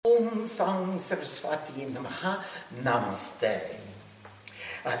Om Sang Saraswati Namaha. Namaste.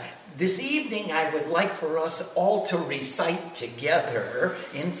 This evening I would like for us all to recite together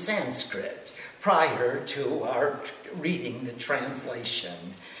in Sanskrit prior to our reading the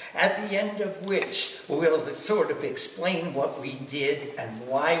translation, at the end of which we'll sort of explain what we did and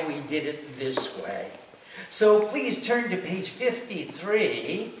why we did it this way. So please turn to page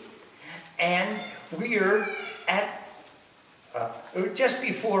 53, and we're at just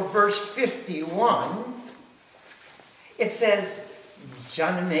before verse 51. It says,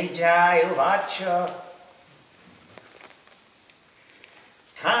 Janamejaya Vacha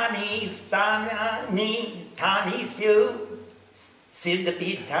Tani Stani Tani Su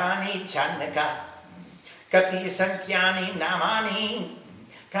Siddhapitani Chandaka Kati Sankyani Namani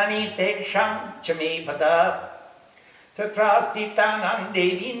Kani Tesham Chamepada Tatrastitanam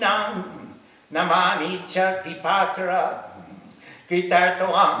Devinam Namani Cha Kripakara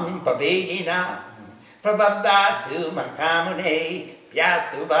Kritartoam Pavegina Prabhabdasu Makamune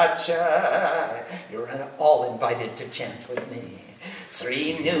Vyasubacha. You're all invited to chant with me.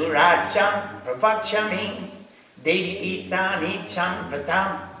 Sri Nurajam Pravachami Devi Pitani Cham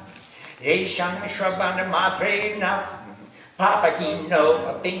Pratam Yeshang Shrabana Matrena Papakino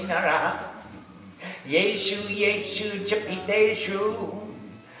Papinara Yeshu Chapiteshu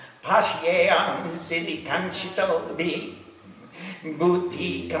Pashyam Siddhikanshito Bi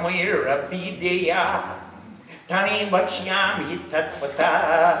Buddhi Kamira Bideya Tani Vakshyami Tatvata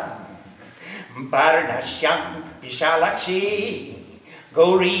Varnashyam Vishalakshi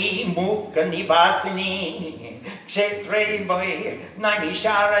Gauri Mukha Nivasini Kshetre Boy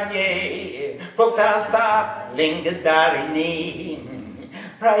Naimisharanye Proktasta Lingadarini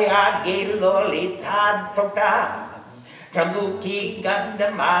Prayage Lolitad Prokta Kamuki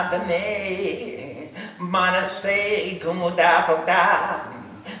Gandamadane Manase Kumuda Prokta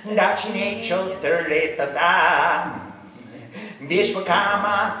Dakshine Chotre Tata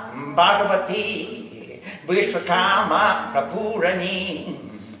Vishwakama Bhagavati Vishwakama Prapurani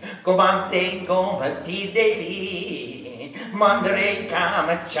Govante Gomati Devi Mandare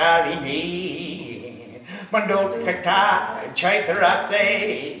Kamacharini Mandokata Chaitarate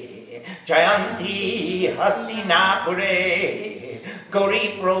Jayanti Hastinapure Gauri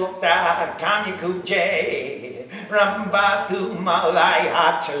Prokta Kamikuje Rambatu Malai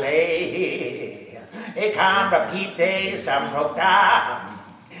Hachale Ekam Rapite Samprokta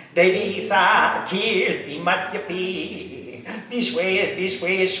Devisa Kirti Matyapi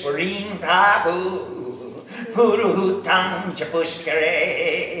Vishweshwarim Prabhu Puruhutam Chapushkare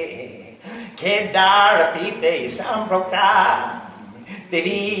Kedarapite Samprokta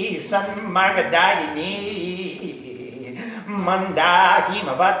Devi Sanmargadayini Mandaki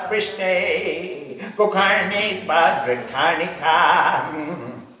Mavat Prishte Gokarne Badrakarnika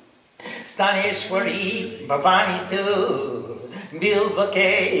Staneshwari Bhavani Tu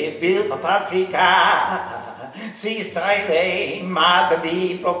Bilvake Bilpapatrika Sisthaile Madhavi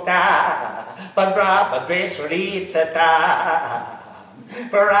Prokta Badra Badreswari Tata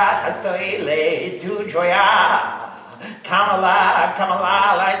Parahastoile Tu Joya Kamala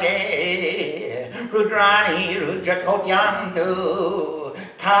Kamala Lage Rudrani Rudrakotyantu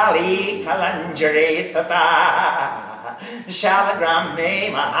Kali Kalanjare Tata Shalagrame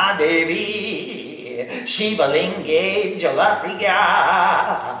Mahadevi Shivalinge Jalapriya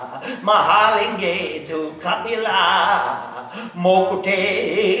Mahalinge Tu Kapila Mokute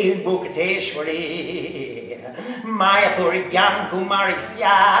Bukateshwari Mayapuri Kumari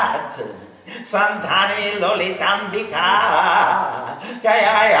Syat Santani Lolitambika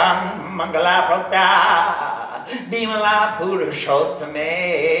Gayayam Mangala Prokta Bimala Purushottame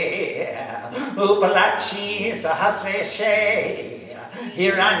Upalakshi Sahasreshe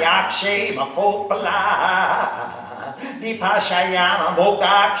Hiranyakshe Makopala Vipashayama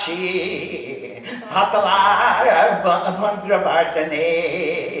Mokakshi Patala Bhadravartane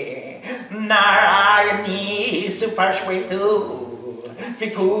Narayani Suparshwetu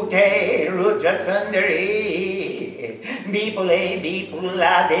Trikute Rudra Sundari Bipule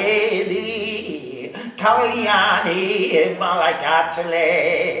Bipula Devi Kalyani Malakachale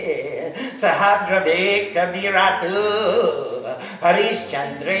Sahadrabeka Viratu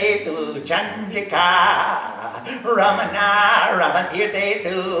Harishchandretu Chandrika Ramana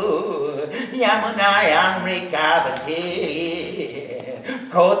Ramatirtetu Yamuna Yamrikavati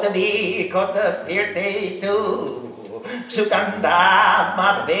Kotavi Kotatirtetu Sukanda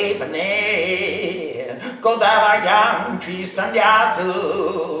Madhavepane Kodavaryam Tri Sandhyatu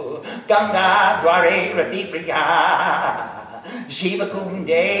Ganga Dware Ratipriya Shiva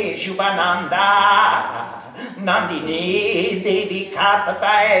Kunde Shubhananda Nandini Devi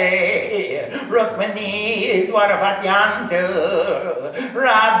Katatae Rukmani Dwaravatyantu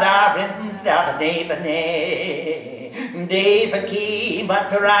Radha Vrindavadevane Devaki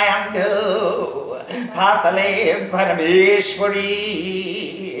Maturayantu Patale Parameshwari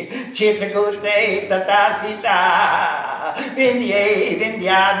Chitrakurte Tatasita Vindhye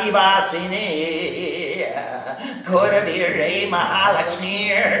Vindhyadivasini Kuravire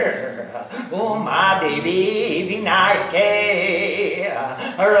Mahalakshmir Uma Devi Vinayake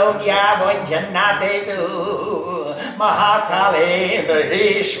Arogya Vajjanate Tu Mahakale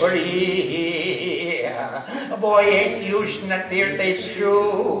Maheshwari Boye Yushna Tirte Shru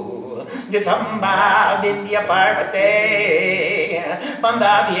Dithamba Vidya Parvate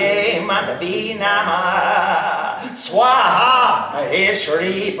Mandavye Madhavi Nama Swaha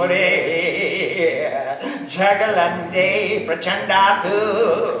Maheshwari Pure Jagalande Prachandatu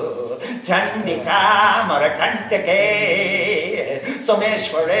Chandika Marakantake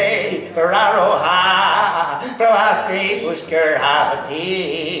Someshware Vararoha Pravasti Pushkar Havati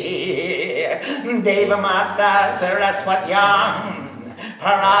Deva Mata Saraswatyam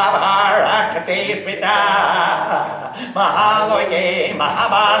Parabharakate Smita Mahaloye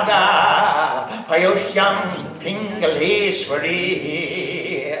Mahabhaga Payoshyam Pingaleshwari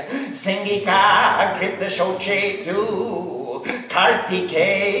Singika Krita Shochetu Kartike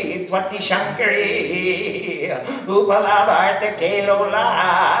Twati Shankari Upalavarta Kelola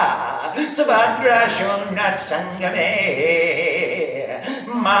Subhadra Shunat Sangame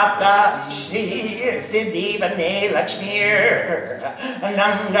Mata Shri Siddhivane Lakshmir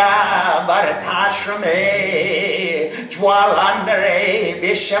Nanga Bharatashrame Jwalandare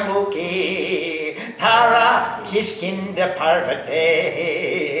Vishamuki Tara Kishkinda Parvate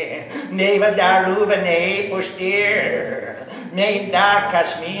Nevadaruvane Pushtir Meda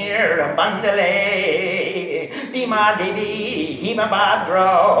Kashmir Bandale Bhima Devi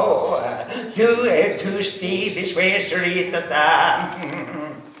Himabhadro Tushti Vishweshwari Tata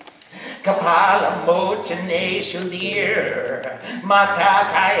Kapala Mochane Shudir Mata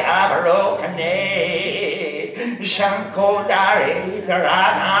Kaya Varokane Shankodare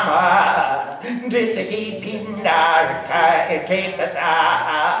Dharanama Dritaki Pindar Ketata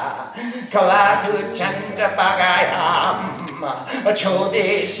Kalatu Chandra Bagayam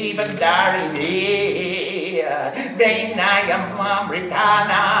Chode Shivandarini Vainayam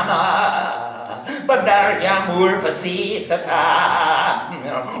Amritanama Badaryam Urvasitata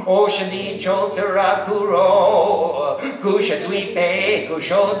Oshani Chotara Kuro Kushadwipe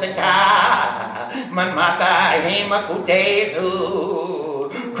Kushotaka Manmata Hema Kutetu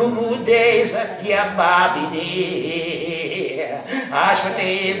Kumude Satyabhabini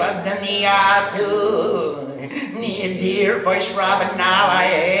Ashvate Badhaniyatu Niyadir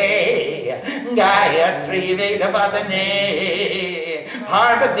Vaishravanalaye Gayatri Vedavadane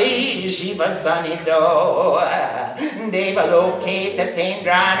Parvati Shiva Sanido Devaloke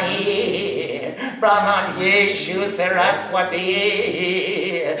Tatendrani Brahmajeshu Saraswati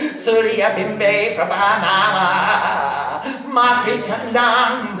Surya Bimbe Prabhanama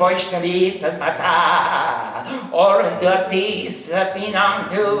Matrikandam Vaishnavi Tadmata Orundati Satinam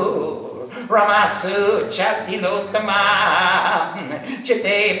Tu Ramasu Chatilottama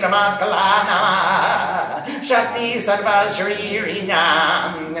Chite Brahmakalanama Shakti Sarva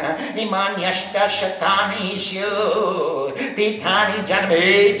Shririnam Imanyashta Shatanishu Pitani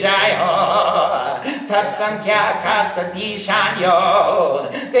Janame Jayo Tatsankhya Kasta Dishanyo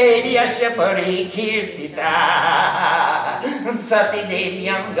Devyasya Parikirtita Sati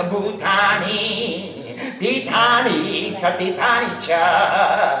Devyam Gabhutani Pitani Katitani Cha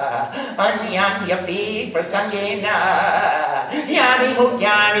Anyanyapi Prasangena Yani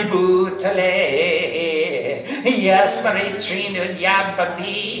Mukyani Bhutale Yasmari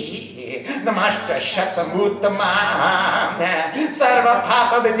Trinudyadvapi Namashta Shatamuttamam Sarva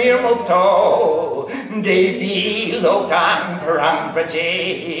Papa Vinirmuto Devi Lokam Param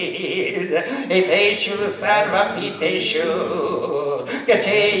Prajed Eveshu Sarva Piteshu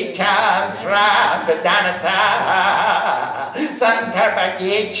Gache Chantra Vedanata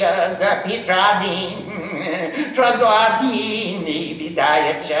Santarpakecha Pitradim Tradwadini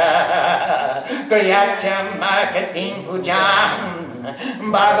Vidayacha Kriyacha Makatim Pujam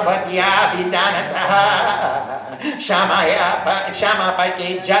Bhagavatya Vidanata Shama Pake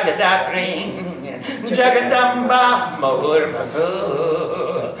Jagadatrim Jagadamba Mahurmahu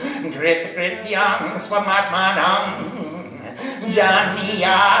Grit Grityam Swamatmanam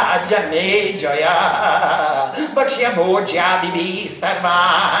Janiya Jane Jaya Bhakshya Bhojya Divi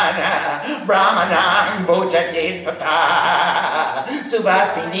Sarvana Brahmanan Bhojagit Fata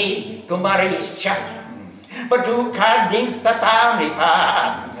Subhasini Kumarischa Patuka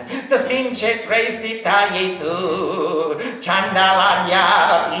dingstatamripam. Tasmin chetre stitayetu. Chandaladya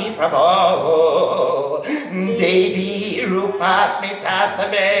piprabho. Devi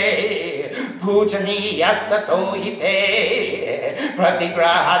rupasmitasabe. Pujani yastato hite.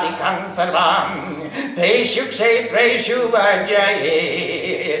 Pratigrahadikam sarvam. Teshu kshetreshu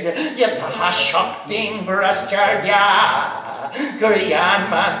arjayed. Yatha shaktim parascharya. Guryan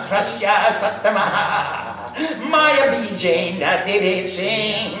mantrasya sattamaha. Maya bijena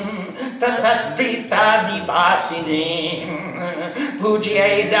devesim. Tatat prita divasinim.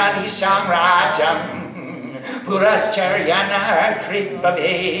 Pujyedani samrajam. Purascharyana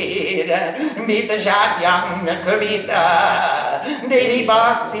kritbaved. Vitashatyam kavita. Devi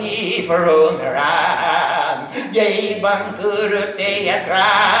bhakti paronara. Ye bankurute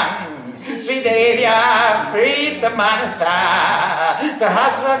yatram. Sri Devya Prita Manasa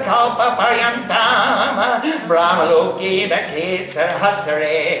Sahasra Kalpa Paryantam Brahmaloki Vaketar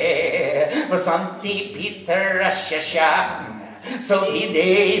Hattare Vasanti Peter Rashasham Sohi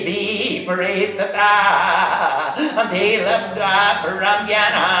Devi Paritata Antelabda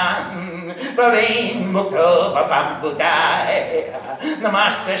Parangyanam Bhavin Mukto Babambudai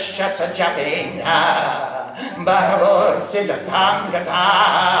Namashta Shata Japena Bhagavo Siddhatam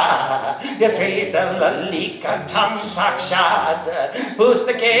Gata Yatrita Lalika Tam Sakshat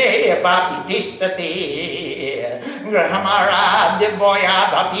Pustake Bapi Tishtati Grahamara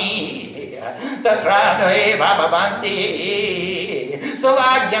Diboyadapi Tatrade Bababanti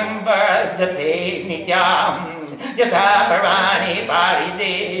Savagyam Vardate Nityam Yataparani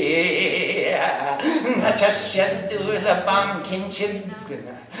Paride Nachashyadulabam Kinchid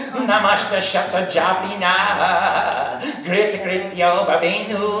Namashta Shata Japina Grit Grityo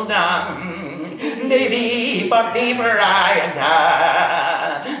Babenudam Devi Bhakti Parayana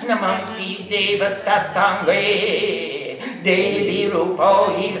Namanti Deva Satangve Devi Rupo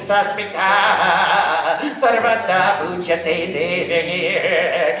Hisaspita Sarvata Pujate Devi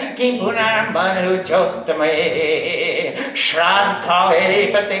Kimpunam Manu Chotame Shran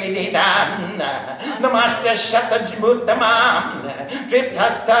Kale Pate Nidan Namashta Shata Jmutamam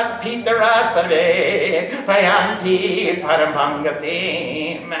Triptastat Pitara Sarve Prayanti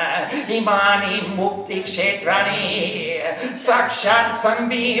Paramangatim Imani Mukti Kshetrani Sakshat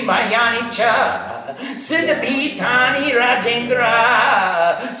Sambhi Mayanicha Siddhapitani Rajendra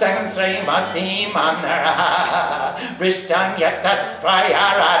Sansrai Mati Manara Prishtang Yatat Praya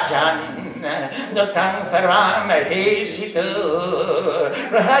Rajan Nutang Sarva Maheshitu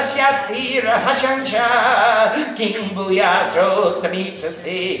Rahasyati Rahashancha King Bhuya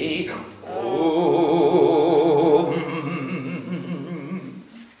Srotamitsasi Om.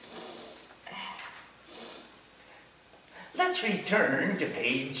 Let's return to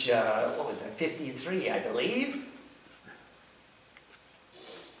page, 53, I believe.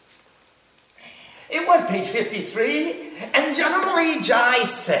 It was page 53, and General Jai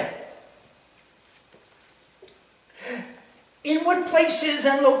said, in what places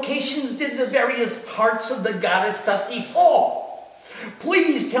and locations did the various parts of the goddess Sati fall?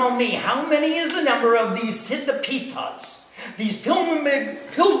 Please tell me how many is the number of these Siddhapitas, these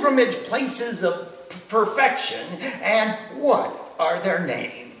pilgrimage places of perfection, and what are their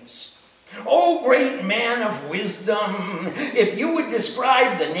names? O great man of wisdom, if you would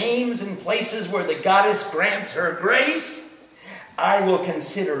describe the names and places where the goddess grants her grace, I will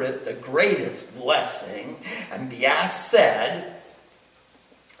consider it the greatest blessing. And Vyas said,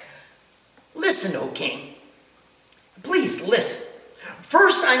 listen, O king, please listen.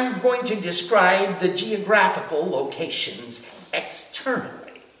 First, I'm going to describe the geographical locations externally.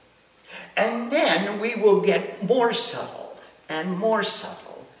 And then we will get more subtle and more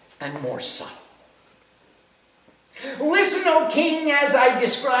subtle and more subtle. Listen, O king, as I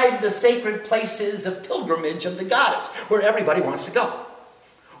describe the sacred places of pilgrimage of the goddess, where everybody wants to go.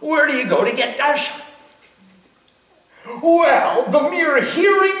 Where do you go to get darshan? Well, the mere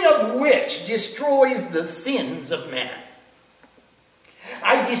hearing of which destroys the sins of man.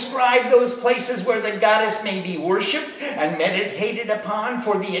 I describe those places where the goddess may be worshipped and meditated upon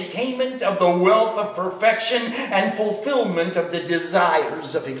for the attainment of the wealth of perfection and fulfillment of the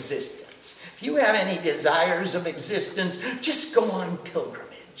desires of existence. If you have any desires of existence, just go on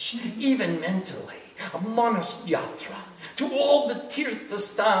pilgrimage, even mentally, a manas yatra, to all the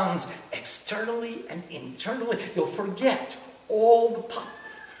tirthastans, externally and internally. You'll forget all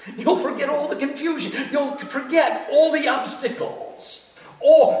you'll forget all the confusion. You'll forget all the obstacles.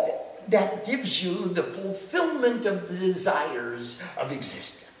 All that gives you the fulfillment of the desires of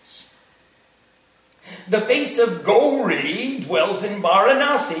existence. The face of Gauri dwells in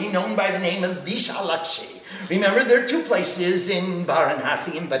Varanasi, known by the name of Vishalakshi. Remember, there are two places in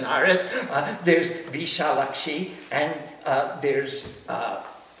Varanasi, in Benares. There's Vishalakshi and there's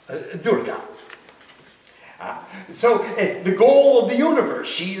Durga. So the goal of the universe,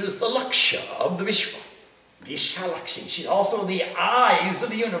 she is the Laksha of the Vishwa. Vishalakshi, she's also the eyes of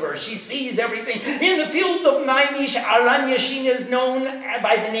the universe. She sees everything. In the field of Naimish, Aranya, she is known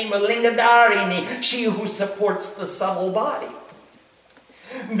by the name of Lingadharini, she who supports the subtle body.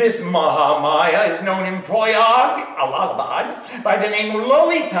 This Mahamaya is known in Prayag, Allahabad, by the name of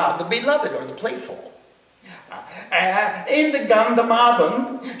Lolita, the beloved or the playful. In the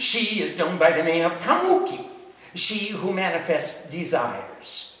Gandhamavan, she is known by the name of Kamuki, she who manifests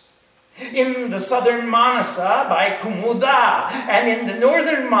desires. In the southern Manasa by Kumuda, and in the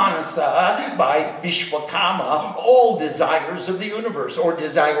northern Manasa by Vishwakama, all desires of the universe, or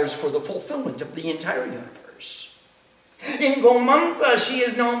desires for the fulfillment of the entire universe. In Gomanta, she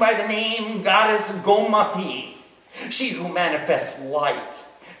is known by the name Goddess Gomati, she who manifests light.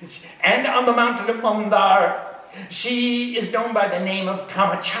 And on the mountain of Mandar, she is known by the name of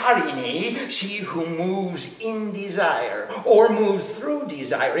Kamacharini, she who moves in desire, or moves through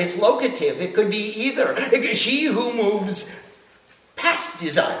desire. It's locative, it could be either. She who moves past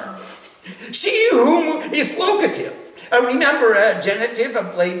desire. She who is locative. Remember, genitive,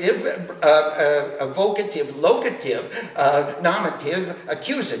 ablative, vocative, locative, nominative,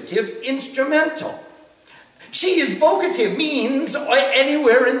 accusative, instrumental. She is vocative, means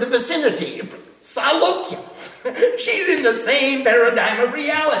anywhere in the vicinity. Salokya. She's in the same paradigm of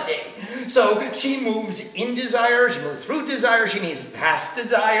reality. So she moves in desire, she moves through desire, she moves past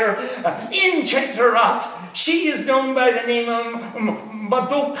desire. In Chaitharat, she is known by the name of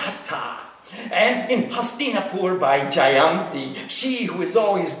Madhukata. And in Hastinapur by Jayanti, she who is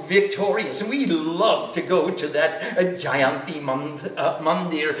always victorious. And we love to go to that Jayanti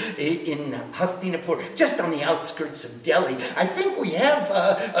Mandir in Hastinapur, just on the outskirts of Delhi. I think we have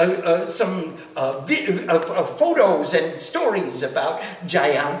some photos and stories about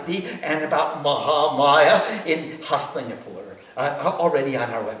Jayanti and about Mahamaya in Hastinapur already on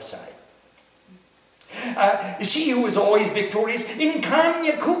our website. She who is always victorious in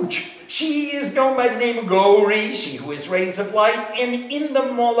Kanyakuch. She is known by the name of Gauri, she who is rays of light, and in the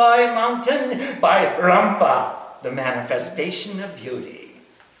Molai mountain by Ramba, the manifestation of beauty.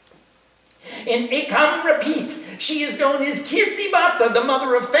 In Ekam Repeat, she is known as Kirtibata, the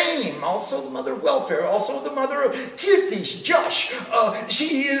mother of fame, also the mother of welfare, also the mother of Kirtish, Josh.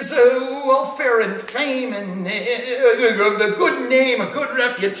 She is welfare and fame and the good name, a good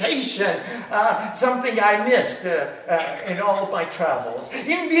reputation, something I missed in all of my travels.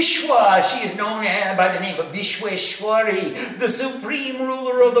 In Vishwa, she is known by the name of Vishweshwari, the supreme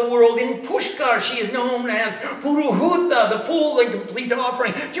ruler of the world. In Pushkar, she is known as Puruhuta, the full and complete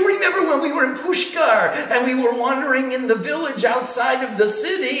offering. Do you remember when we were in Pushkar and we were wandering in the village outside of the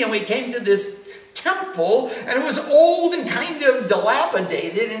city and we came to this temple and it was old and kind of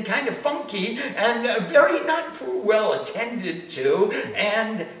dilapidated and kind of funky and very not well attended to,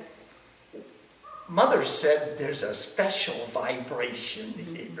 and Mother said there's a special vibration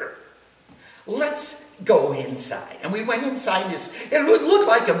here. Let's go inside. And we went inside this, it would look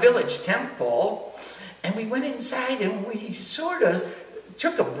like a village temple, and we went inside and we sort of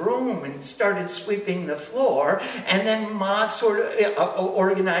took a broom and started sweeping the floor, and then Ma sort of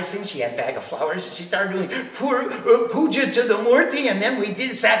organized things. She had a bag of flowers, and she started doing puja to the Murti, and then we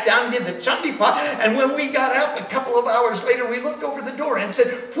sat down and did the Chandipat, and when we got up a couple of hours later, we looked over the door and said,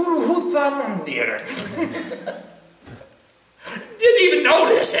 Puruhuta Mandir. Didn't even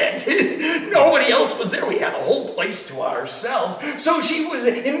notice it. Nobody else was there. We had a whole place to ourselves. So she was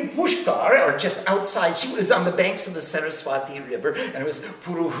in Pushkar, or just outside. She was on the banks of the Saraswati River, and it was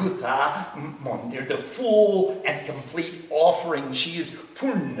Puruhuta Mandir, the full and complete offering. She is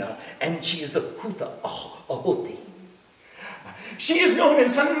Purna, and she is the Huta Ahoti. She is known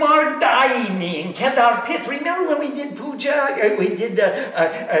as Sanmardaini in Kedar Pit. Remember when we did puja? We did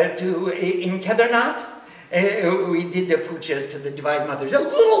in Kedarnath? We did the puja to the Divine Mother. A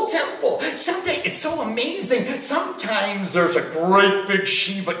little temple. Sometimes it's so amazing. Sometimes there's a great big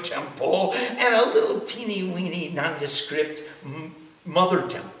Shiva temple and a little teeny weeny nondescript Mother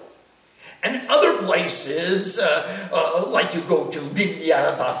temple. And other places, like you go to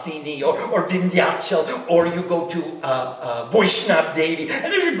Vindhyavasini or Vindhyachal, or you go to Vaishnav Devi,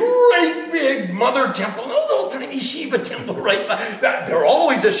 and there's a great big Mother temple and a little tiny Shiva temple right by. They're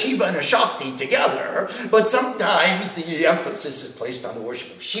always a Shiva and a Shakti together, but sometimes the emphasis is placed on the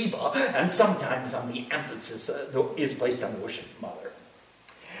worship of Shiva, and sometimes on the emphasis is placed on the worship of Mother.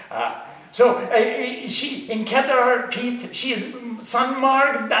 She, in Kedar Pete, she is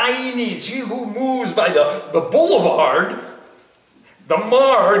Sanmarg Daini, she who moves by the boulevard, the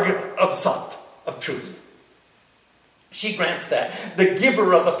marg of Sat, of truth. She grants that. The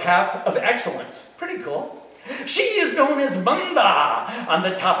giver of the path of excellence. Pretty cool. She is known as Manda on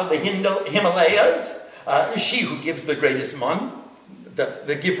the top of the Himalayas. She who gives the greatest man,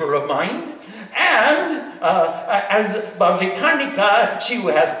 the giver of mind. And as Bhavrikarnika, she who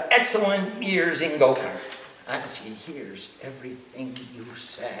has excellent ears in Gokar. She hears everything you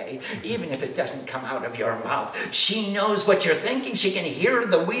say, even if it doesn't come out of your mouth. She knows what you're thinking. She can hear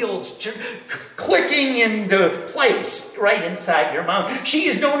the wheels clicking into place right inside your mouth. She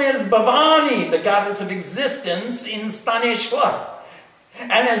is known as Bhavani, the goddess of existence in Staneshwar,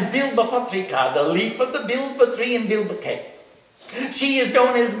 and as Bilbapatrika, the leaf of the Bilba tree in Bilbake. She is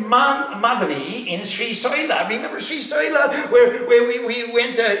known as Madhavi in Sri Soila. Remember Sri Soila, where we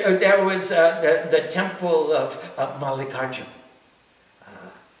went, there was the temple of Mallikarjun.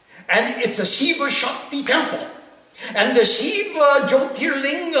 And it's a Shiva Shakti temple. And the Shiva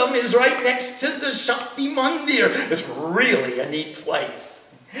Jyotirlingam is right next to the Shakti Mandir. It's really a neat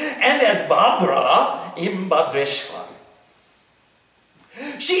place. And as Bhadra in Bhadreshwar.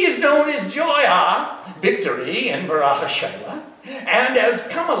 She is known as Joya, victory in Varahashaila. And as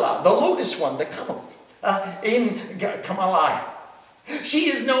Kamala, the lotus one, the Kamal, in Kamalaya.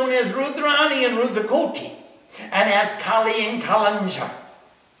 She is known as Rudrani and Rudrakoti, and as Kali in Kalanjar.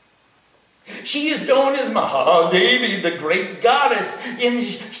 She is known as Mahadevi, the great goddess, in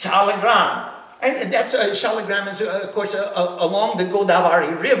Shalagram. And that's Shalagram is, of course, along the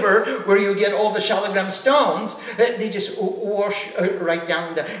Godavari River, where you get all the Shalagram stones. They just wash right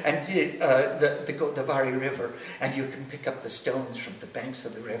down the Godavari River, and you can pick up the stones from the banks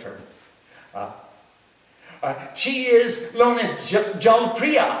of the river. She is known as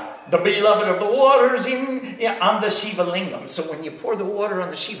Jalpriya, the beloved of the waters, on the Shiva Lingam. So when you pour the water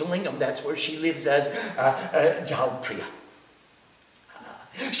on the Shiva Lingam, that's where she lives as Jalpriya.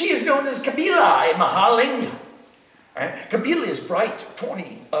 She is known as Kabila, Mahalinga. Kabila is bright,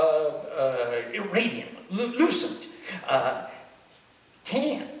 tawny, radiant, lucent,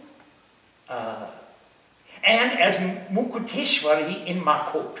 tan. And as Mukuteshwari in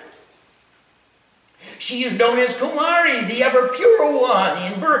Makot. She is known as Kumari, the ever pure one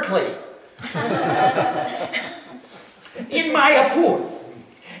in Berkeley. In Mayapur.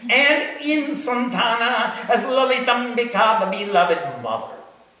 And in Santana as Lalitambika, the beloved mother.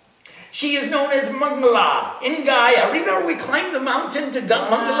 She is known as Mangala in Gaya. Remember we climbed the mountain to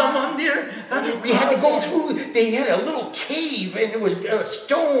Mangala Mandir? We had to go through, they had a little cave and it was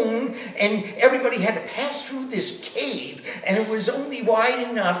stone and everybody had to pass through this cave and it was only wide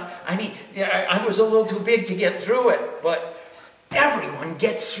enough. I mean, I was a little too big to get through it, but everyone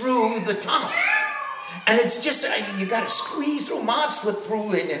gets through the tunnel. And it's just, you got to squeeze through, slip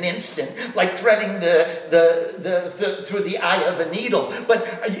through in an instant, like threading through the eye of a needle. But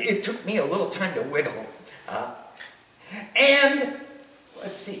it took me a little time to wiggle. And,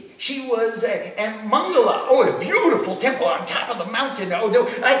 let's see, she was, and Mangala, a beautiful temple on top of the mountain.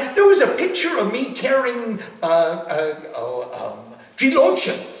 There was a picture of me carrying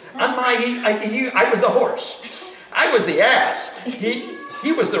Trilochan on I was the horse. I was the ass.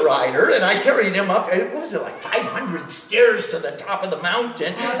 He was the rider, and I carried him up, what was it, like 500 stairs to the top of the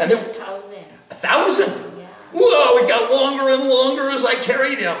mountain. And there, 1,000? Yeah. Whoa, it got longer and longer as I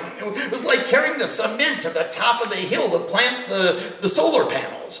carried him. It was like carrying the cement to the top of the hill to plant the solar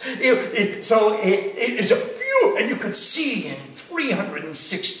panels. It's a beautiful, and you could see in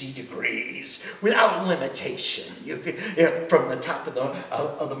 360 degrees without limitation. You could, from the top of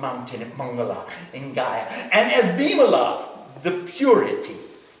the mountain at Mangala in Gaya. And as Bimala, the purity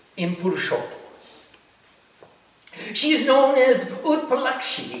in Purushottam. She is known as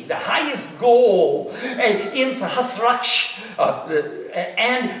Utpalakshi, the highest goal in Sahasraksh,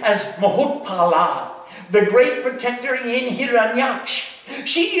 and as Mahotpala, the great protector in Hiranyaksh.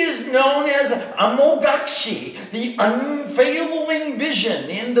 She is known as Amogakshi, the unfailing vision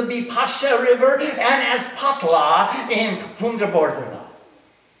in the Vipasha River, and as Patla in Pundrabordhana.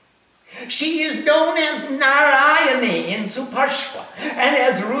 She is known as Narayani in Suparshva, and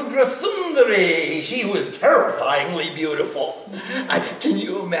as Rudrasundari. She was terrifyingly beautiful. Can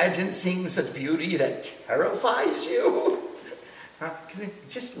you imagine seeing such beauty that terrifies you? Can I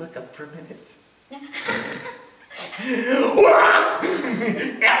just look up for a minute?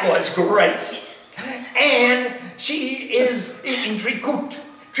 That was great. And she is in Trikut.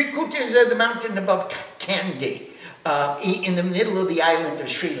 Trikut is the mountain above Kandy. In the middle of the island of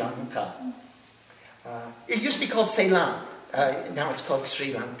Sri Lanka. It used to be called Ceylon. Now it's called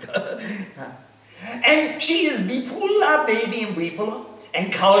Sri Lanka. And she is Bipula, baby in Bipula,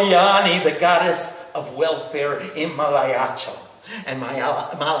 and Kalyani, the goddess of welfare in Malayachal. And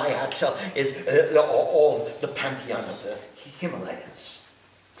Malayachal is all the pantheon of the Himalayas.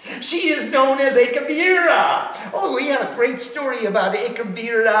 She is known as Ekabira. Oh, we have a great story about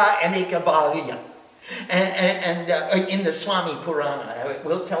Ekabira and Ekabalya. And in the Swami Purana,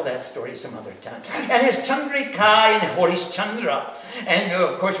 we'll tell that story some other time. And it's Chandrika and Horish Chandra. And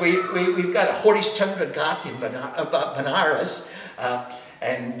of course, we've got a Horish Chandra Ghat in Banaras.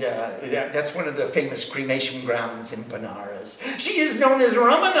 And that's one of the famous cremation grounds in Banaras. She is known as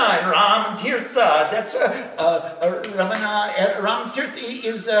Ramana and Ram Tirtha. That's Ramana. Ram Tirtha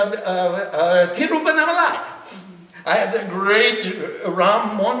is Tiruvannamalai. The great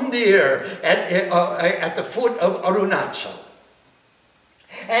Ram Mandir at the foot of Arunachal.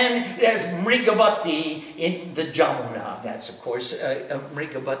 And there's Mrigavati in the Jamuna. That's, of course,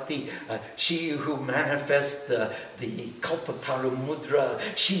 Mrigavati, she who manifests the Kalpataru Mudra.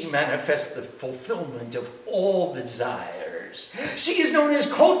 She manifests the fulfillment of all desires. She is known as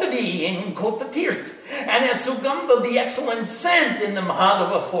Kotavi in Kotatirth, and as Sugamba, the excellent scent in the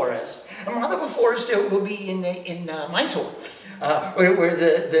Mahadeva forest. The Mahadeva forest will be in Mysore. Where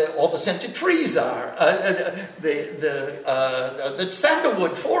all the scented trees are, the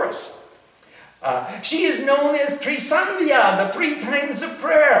sandalwood forest. She is known as Trisandhya, the 3 times of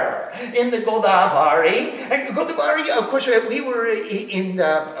prayer in the Godavari. And Godavari, of course, we were in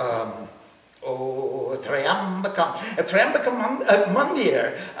Triambakam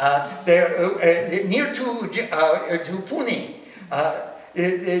Mandir, there near to Pune.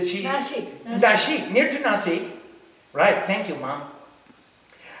 Nashik, near to Nashik. Right, thank you, Mom.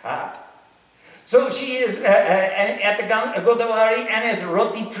 So she is at the Godavari and is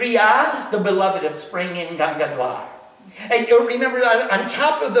Roti Priya, the beloved of spring in Gangadwar. And remember, on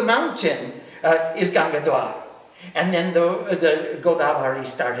top of the mountain is Gangadwar. And then the Godavari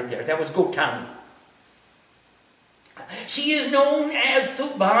started there. That was Gotami. She is known as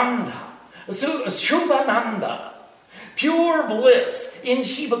Shubhananda, pure bliss in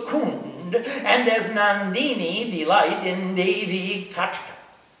Shivakund, and as Nandini, delight in Devi Katka.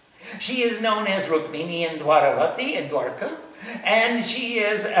 She is known as Rukmini in Dwaravati in Dwarka, and she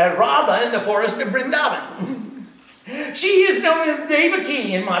is Radha in the forest of Vrindavan. She is known as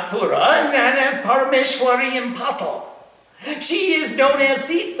Devaki in Mathura and as Parameshwari in Patal. She is known as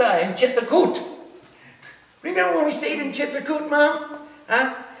Sita in Chitrakoot. Remember when we stayed in Chitrakoot, Mom?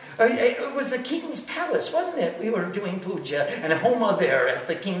 It was the king's palace, wasn't it? We were doing puja and homa there at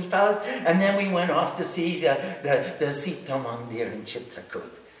the king's palace, and then we went off to see the Sita Mandir in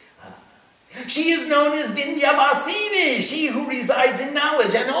Chitrakoot. She is known as Vindhyavasini, she who resides in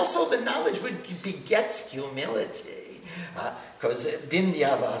knowledge, and also the knowledge begets humility. Because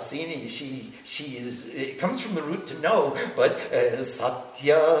Vindhyavasini, she is, it comes from the root to know, but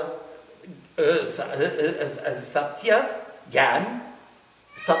Satya, Gyan,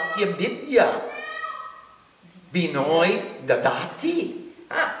 Satya Vidya, Binoy Dadati.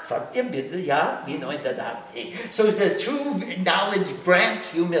 Satya Vidya, Binoy Dadati. So the true knowledge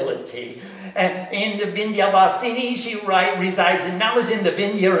grants humility. And in the Vindhyavasini, she resides in knowledge in the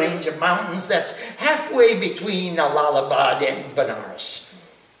Vindhya range of mountains that's halfway between Allahabad and Banaras.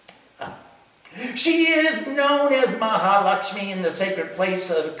 She is known as Mahalakshmi in the sacred place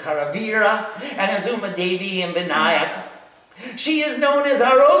of Karavira and as Uma Devi in Vinayaka. She is known as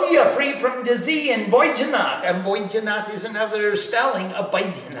Arogya, free from disease, in Boijanath. And Boijanath is another spelling of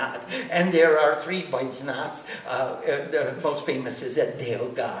Baidyanath. And there are 3 Baidyanaths. The most famous is at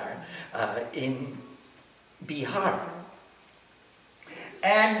Deogar in Bihar.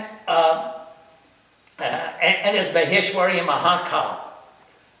 And as Maheshwari and Mahakal.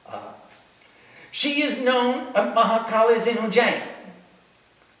 She is known, Mahakal is in Ujjain.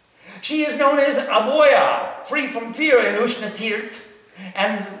 She is known as Aboya, free from fear in Ushnatirth,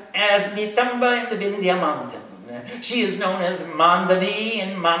 and as Nitamba in the Vindhya mountain. She is known as Mandavi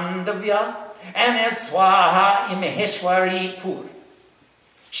in Mandavya, and as Swaha in Maheshwari Pur.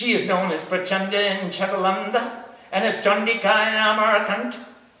 She is known as Prachanda in Chagalanda, and as Chandika in Amarkant.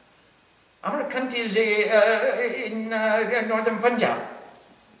 Amarkant is in northern Punjab.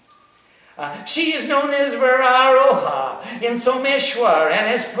 She is known as Vararoha in Someshwar and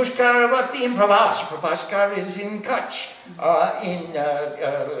as Pushkaravati in Prabhash. Prabhashkar is in Kutch in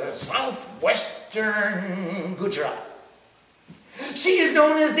southwestern Gujarat. She is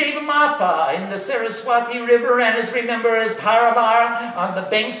known as Devamata in the Saraswati River and is remembered as Paravara on the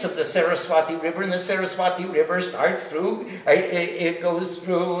banks of the Saraswati River. And the Saraswati River starts through, it goes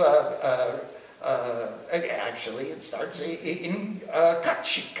through Actually, it starts in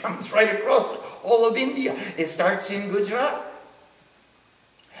Kutch. It comes right across all of India. It starts in Gujarat.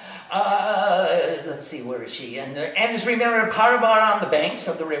 Let's see, where is she? And is remembered Parvar on the banks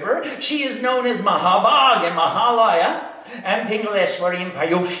of the river. She is known as Mahabag in Mahalaya and Pingaleshwari in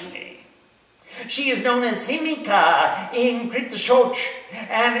Payoshni. She is known as Simika in Kritashoch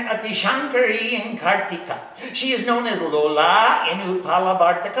and Atishankari in Kartika. She is known as Lola in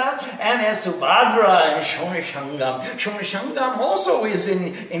Utpalavartaka and as Subhadra in Shonashangam. Shonashangam also is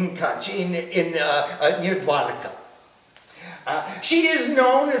in Kutch, near Dwarka. She is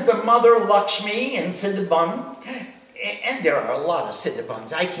known as the Mother Lakshmi in Siddhaban. And there are a lot of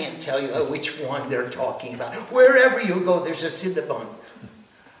Siddhabans. I can't tell you which one they're talking about. Wherever you go, there's a Siddhaban.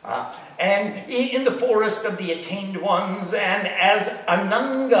 And in the forest of the attained ones, and as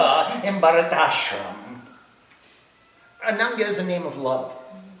Ananga in Bharatashram. Ananga is a name of love.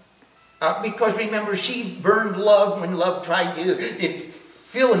 Because remember, she burned love when love tried to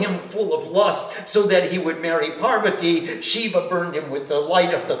fill him full of lust so that he would marry Parvati. Shiva burned him with the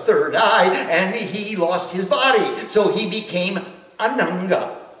light of the third eye, and he lost his body. So he became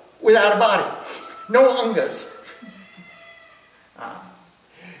Ananga, without a body. No angas.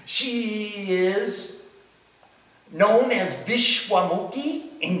 She is known as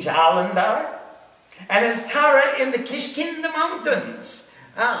Vishwamukhi in Jalandhar and as Tara in the Kishkinda mountains.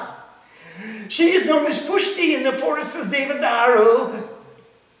 She is known as Pushti in the forests of Devadaru.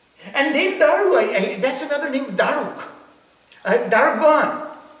 And Devadaru, that's another name of Daruk. Darugwan.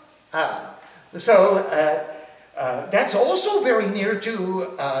 That's also very near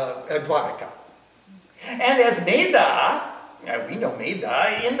to Dwarka. And as Meda, we know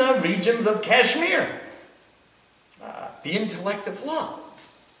Meda in the regions of Kashmir, the intellect of love.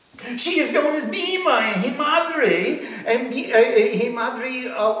 She is known as Bhima in Himadri, and Himadri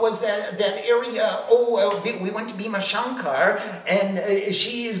was that area. We went to Bhima Shankar, and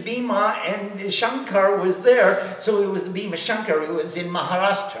she is Bhima, and Shankar was there, so it was the Bhima Shankar. It was in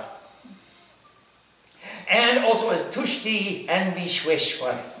Maharashtra, and also as Tushti and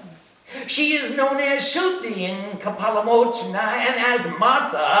Vishweshwar. She is known as Shuddhi in Kapalamochana and as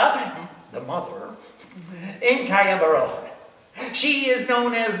Mata, the mother, in Kayavaroha. She is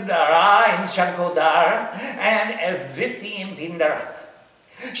known as Dara in Shankodara and as Dhriti in Pindara.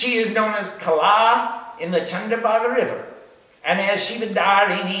 She is known as Kala in the Chandrabhaga River and as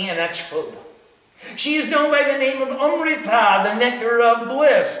Shivadarini in Achhuda. She is known by the name of Amrita, the nectar of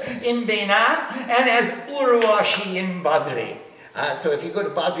bliss, in Bena, and as Urvashi in Badri. So if you go to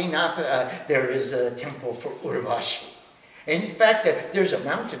Badrinath, there is a temple for Urvashi. And in fact, there's a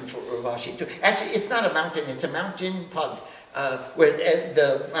mountain for Urvashi too. Actually, it's not a mountain, it's a mountain pod, where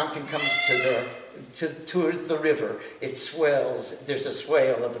the mountain comes to the river. It swells, there's a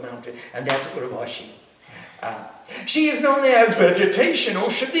swale of the mountain, and that's Urvashi. She is known as vegetation,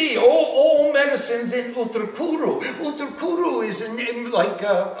 Oshadi, all medicines in Uttarkuru. Uttarkuru is like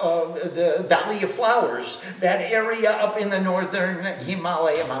the Valley of Flowers, that area up in the northern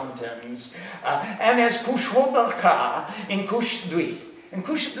Himalaya mountains. And as Kushodaka in Kushdweep. And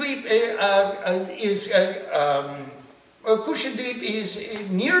Kushdweep is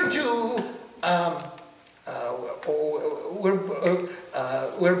near to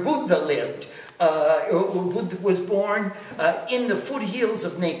where Buddha lived. Buddha was born in the foothills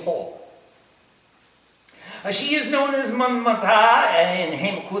of Nepal. She is known as Manmata in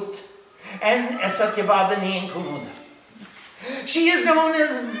Hemkut and as Satyavadini in Kumuda. She is known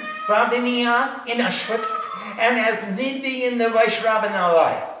as Vadiniya in Ashwat and as Nidhi in the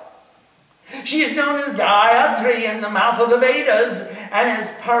Vaishravanalaya. She is known as Gayatri in the mouth of the Vedas and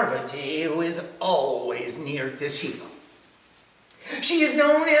as Parvati, who is always near to Shiva. She is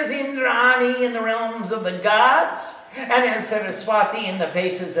known as Indrani in the realms of the gods, and as Saraswati in the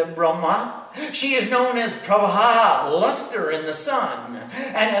faces of Brahma. She is known as Prabha, luster in the sun,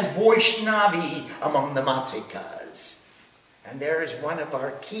 and as Vaishnavi among the Matrikas. And there is one of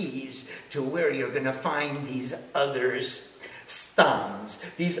our keys to where you're going to find these other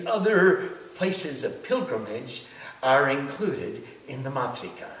stans. These other places of pilgrimage are included in the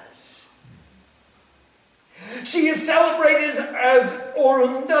Matrikas. She is celebrated as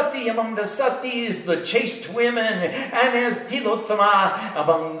Orundati among the Satis, the chaste women, and as Tilottama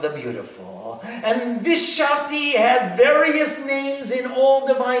among the beautiful. And this Shakti has various names in all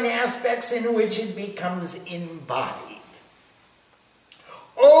divine aspects in which it becomes embodied.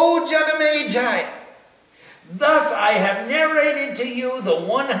 O Janamejaya, thus I have narrated to you the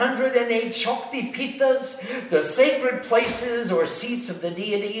 108 Shakti Pitas, the sacred places or seats of the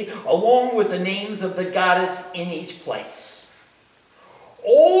deity, along with the names of the goddess in each place.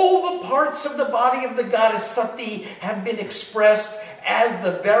 All the all parts of the body of the goddess Sati have been expressed as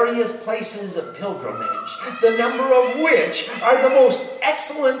the various places of pilgrimage, the number of which are the most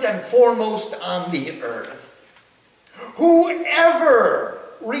excellent and foremost on the earth. Whoever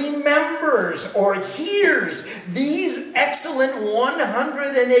remembers or hears these excellent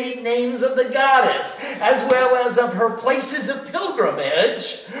 108 names of the goddess, as well as of her places of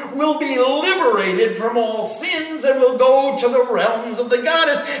pilgrimage, will be liberated from all sins and will go to the realms of the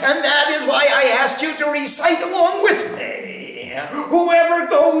goddess. And that is why I asked you to recite along with me. Whoever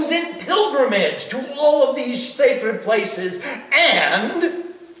goes in pilgrimage to all of these sacred places and,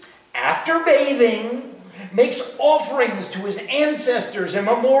 after bathing, makes offerings to his ancestors and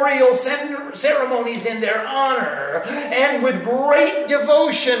memorial ceremonies in their honor, and with great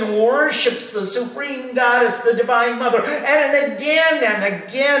devotion worships the supreme goddess, the divine mother, and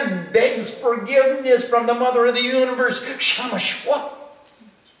again begs forgiveness from the mother of the universe, Shamashwa.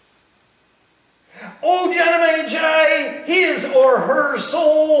 O Janamejai, his or her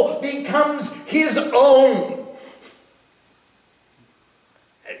soul becomes his own.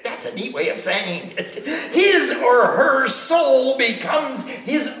 That's a neat way of saying it. His or her soul becomes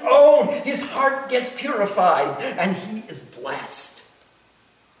his own. His heart gets purified and he is blessed.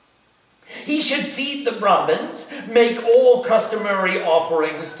 He should feed the Brahmins, make all customary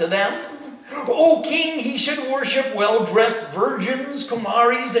offerings to them. O king, he should worship well-dressed virgins,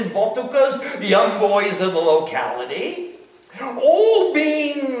 kumaris, and batukas, young boys of the locality. All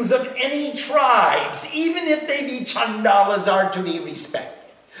beings of any tribes, even if they be chandalas, are to be respected.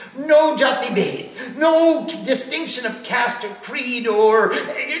 No jati bhed, no distinction of caste or creed, or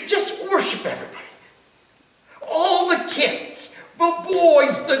just worship everybody. All the kids, the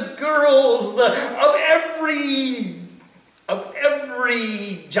boys, the girls, of every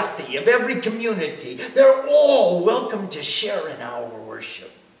jati, of every community, they're all welcome to share in our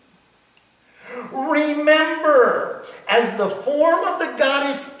worship. Remember, as the form of the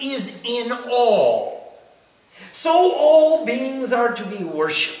goddess is in all, so all beings are to be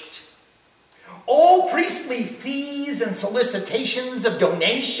worshipped. All priestly fees and solicitations of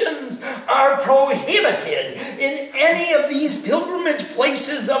donations are prohibited in any of these pilgrimage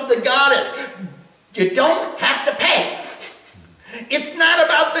places of the goddess. You don't have to pay. It's not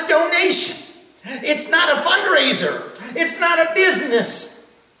about the donation. It's not a fundraiser. It's not a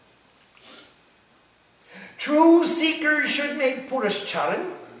business. True seekers should make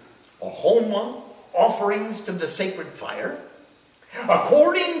puruscharan, a homa, offerings to the sacred fire,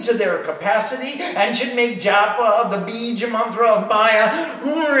 according to their capacity, and should make japa of the bija mantra of Maya,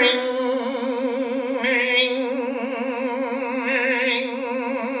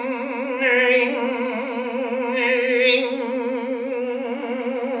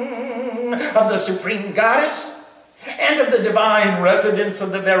 of the supreme goddess, and of the divine residents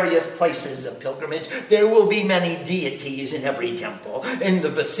of the various places of pilgrimage. There will be many deities in every temple, in the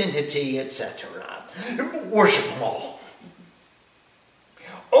vicinity, etc. Worship them all.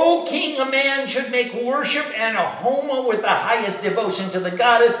 O king, a man should make worship and a homa with the highest devotion to the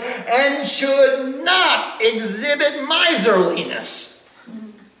goddess, and should not exhibit miserliness.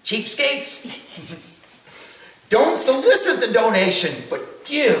 Cheapskates. Don't solicit the donation, but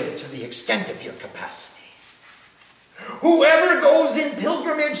give to the extent of your capacity. Whoever goes in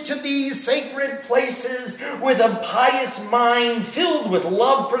pilgrimage to these sacred places with a pious mind filled with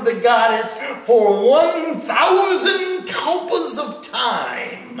love for the goddess for 1,000 kalpas of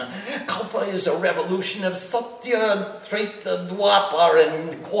time. Kalpa is a revolution of Satya, Treta, Dwapar,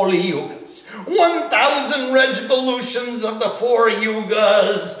 and Kali Yugas. 1,000 revolutions of the 4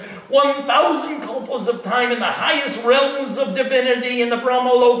 yugas. 1,000 kalpas of time in the highest realms of divinity in the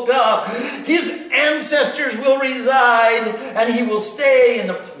Brahmaloka. His ancestors will reside, and he will stay in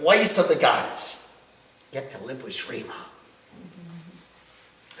the place of the goddess. Get to live with Srima.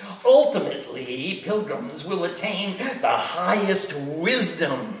 Ultimately, pilgrims will attain the highest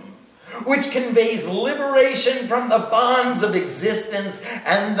wisdom, which conveys liberation from the bonds of existence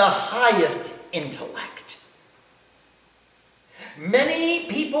and the highest intellect. Many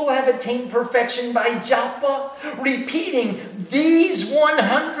people have attained perfection by japa, repeating these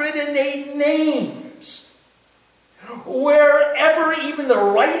 108 names. Wherever even the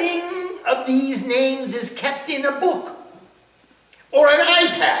writing of these names is kept in a book or an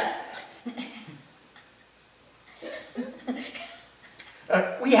iPad.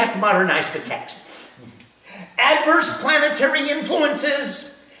 We have to modernize the text. Adverse planetary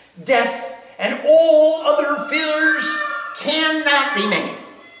influences, death, and all other fears cannot remain.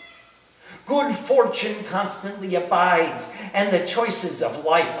 Good fortune constantly abides, and the choices of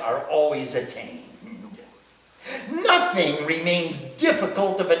life are always attained. Nothing remains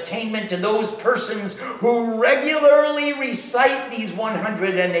difficult of attainment to those persons who regularly recite these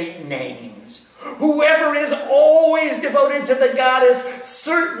 108 names. Whoever is always devoted to the goddess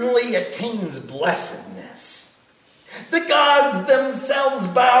certainly attains blessedness. The gods themselves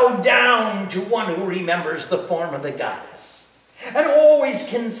bow down to one who remembers the form of the goddess and always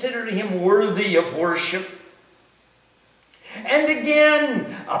consider him worthy of worship. And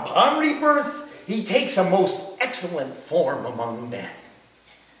again, upon rebirth, he takes a most excellent form among men.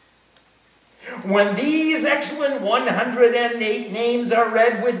 When these excellent 108 names are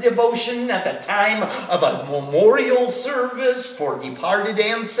read with devotion at the time of a memorial service for departed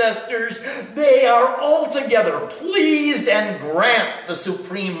ancestors, they are altogether pleased and grant the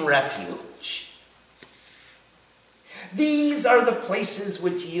supreme refuge. These are the places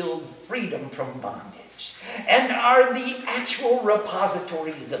which yield freedom from bondage and are the actual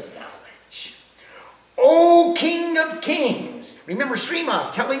repositories of knowledge. O King of Kings! Remember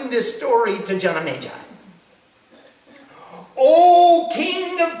Srimas telling this story to Janamejai. O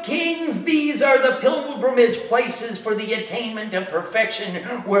King of Kings, these are the pilgrimage places for the attainment of perfection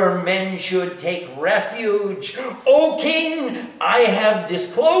where men should take refuge. O King, I have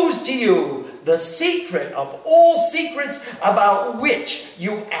disclosed to you the secret of all secrets about which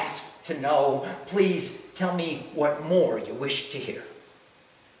you asked to know. Please tell me what more you wish to hear.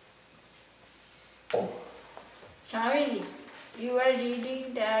 Oh. Swami, you were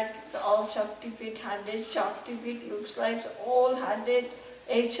reading that all Shaktipeeth, 100 Shaktipeeth looks like all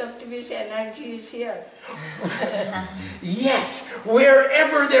 108 Shaktipeeth's energy is here. Yes,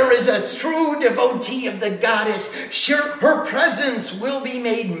 wherever there is a true devotee of the goddess, sure, her presence will be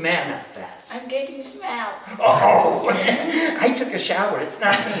made manifest. I'm getting smell. Oh, I took a shower, it's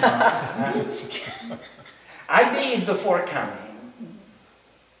not me. I bathed before coming.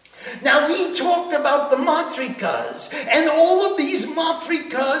 Now, we talked about the matrikas, and all of these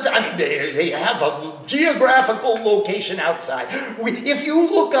matrikas, I mean, they have a geographical location outside. If you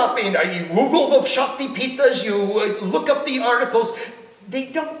look up, you Google the Shaktipeethas, you look up the articles, they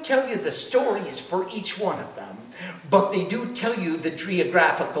don't tell you the stories for each one of them, but they do tell you the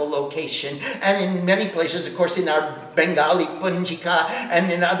geographical location. And in many places, of course, in our Bengali Punjika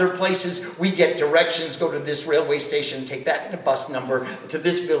and in other places, we get directions, go to this railway station, take that bus number to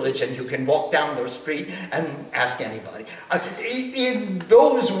this village, and you can walk down the street and ask anybody. In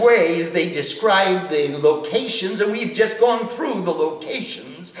those ways, they describe the locations, and we've just gone through the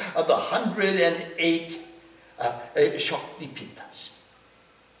locations of the 108 Shaktipeethas.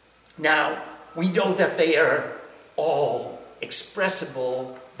 Now, we know that they are all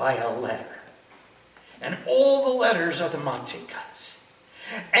expressible by a letter. And all the letters are the matrikas.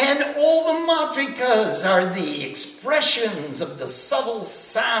 And all the matrikas are the expressions of the subtle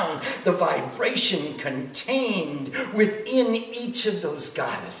sound, the vibration contained within each of those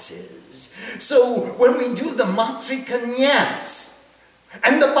goddesses. So when we do the matrika nyas,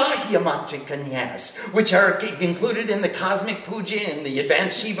 and the Bahya Matrika Nyas, which are included in the Cosmic Puja and the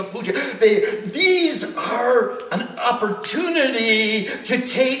Advanced Shiva Puja, these are an opportunity to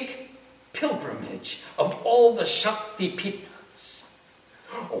take pilgrimage of all the Shaktipeethas.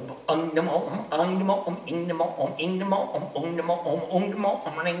 Om Namo Om Namo Om Ing Namo Om Ing Namo Om Om Namo Om Om Namo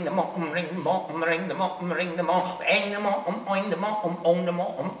Om Ring Namo Om Ring Namo Om Ring Namo Om Ring Namo Eng Namo Om Oing Namo Om Om Namo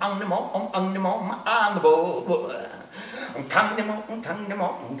Om Ang Namo Om Ang Namo Om An Namo Om Kang Namo Om Kang Namo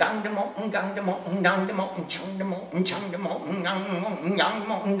Om Gang Namo Om Gang Namo Om Nang Namo Om Chung Namo Om Chung Namo Om Nang Namo Om Yang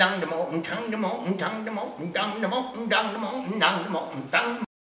Namo Om Dang Namo Om Kang Namo Om Tang Namo Om Dang Namo Om Dang Namo Om Nang Namo Om Tang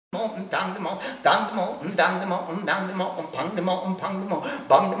Om Dang Namo Dang Namo Om Dang Namo Om Dang Namo Om Pang Namo Om Pang Namo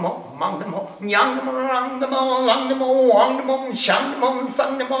Bang Namo Mang Namo Yang Namo Rang Namo Lang Namo Wang Namo Shang Namo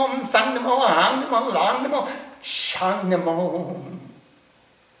Thang Namo Thang Namo Hang Namo Lang Namo Shang Namo.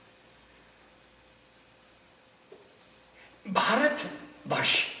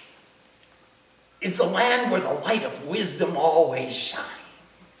 Bharatvarsh is the land where the light of wisdom always shines.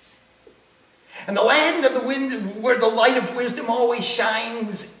 And the land of the wind where the light of wisdom always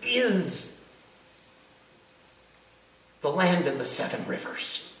shines is the land of the 7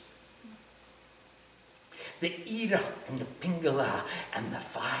 rivers. The Ira and the Pingala and the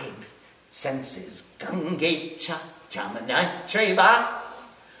 5 senses. Gangecha, Jamuna, Treva,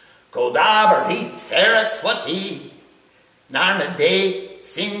 Godavari, Saraswati, Narmade,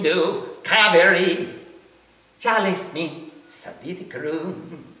 Sindhu, Kaveri, Jalismi, Saditikaru.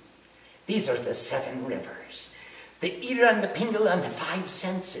 These are the 7 rivers. The Ira and the Pingala and the 5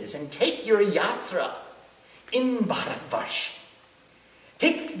 senses. And take your yatra in Bharatvarsh.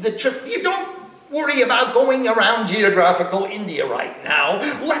 Take the trip. You don't worry about going around geographical India right now.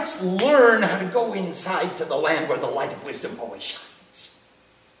 Let's learn how to go inside to the land where the light of wisdom always shines.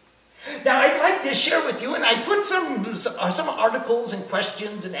 Now, I'd like to share with you, and I put some articles and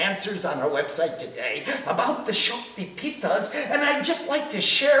questions and answers on our website today about the Shakti Pitas, and I'd just like to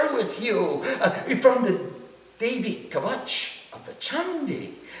share with you from the Devi Kavach of the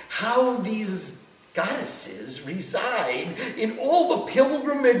Chandi, how these goddesses reside in all the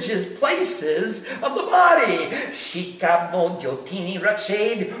pilgrimages places of the body. Shika Modyotini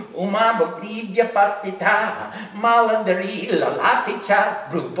Rakshade, Uma Bhavdivya Pastita, Malandari Lalaticha,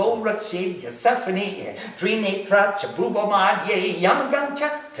 Brubo Rakshade Yasaswani, Trinetra Chabrubo Madye, Yamagamcha,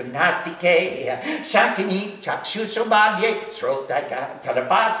 Tanasike, Shankini, Chakshushabadye, Srotaka,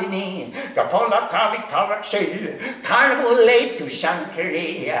 Tarapasini, Gapola Kali Karakshade, Karmule to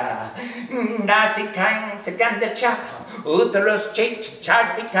Shankariya, Nasi Kang Sagandacha, Uttaros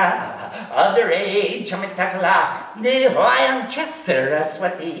Chartika, other age Chamitakala, Nehoyam Chester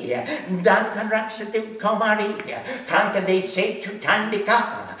Aswati, Danta Rakshatu Komari, Kanta de Setu Tandika,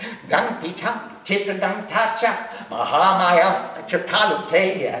 Ganti Chitragantacha, Mahamaya,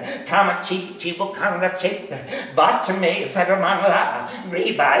 Chirkalute, Kamachi, Chibukanga Chit, Bachame Saramangla,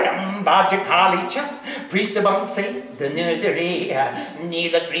 Gribayam Bajakalicha, Priestabansi, the Nudari,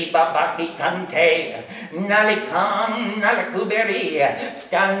 Nila Griba Baki Kante, Nalikam, Nalakuberi,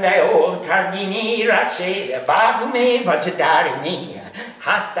 Skandayo, Kardini Rakshe, Bahume Vajadarini.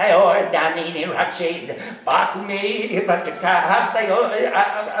 Hastayor Danini Rakshid, Bakume, Bataka, Hastayor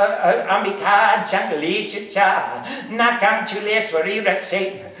Ambika, Changali Chicha, Nakam Chuleswari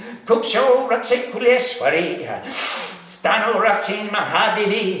Rakshid, Kuksho Rakshid Kuleswari, Stano Rakshin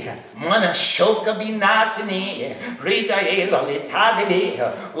Mahadevi, Manashoka Binasini, Rida Lalitadivi,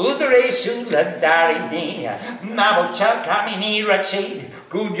 Udare Sulaдаrini, Nabocha Kamini Rakshid,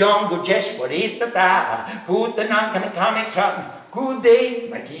 Kujong Gujeshwari Tata, Putanakamakam. Kude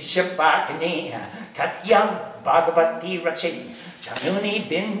Matisha Bakani, Katyam Bhagavati Rakshid, Chanuni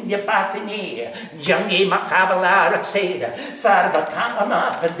Bindya Pasini, Jangi Makabala Rakshid,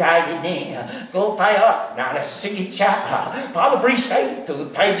 Sarvakama Padayini, Gopaya Narasigicha, Palabrista to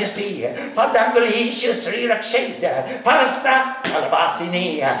Taijasi, Padangali Sri Rakshid, Parasta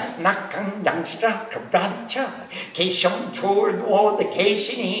Kalabasini, Nakandangstra Kabracha, Keshon toward all the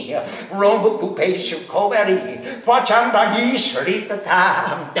Keshini, Romokupeshu Koberi, Twachambagi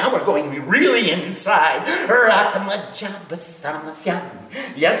Shrita. Now we're going really inside.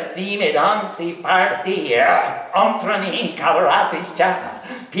 Yes, the Medansi party, Omtrani Kavaratis Cha,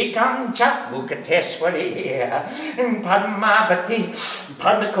 Pikam Cha, Mukateswari, and Padmabati,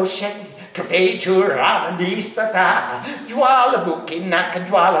 Padmakoshe. Kapechur Ramadistata, Jwala Buki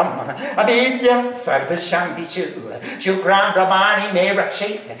Nakadwalam, Abidya Sarvashantichu, Shukran Ramani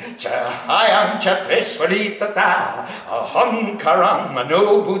Merakshik, Chahayam Chatreswaritata, Aham Karam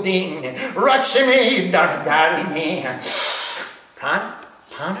Mano Budin, Rakshimi Dardarini, Pana,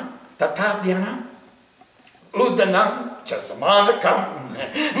 Tatabhyana, Udanam, Chasamanakam.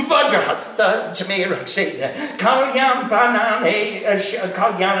 Vajrahasta Jamiraksheda Kalyan Panane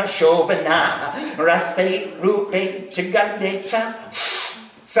Kalyana Shobana Raste Rupe Chagande Cha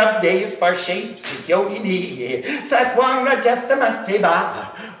Sabde Sparshe Yogini Satwang Rajastamasteba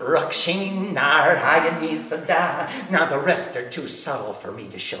Rakshin Narayani Sada. Now the rest are too subtle for me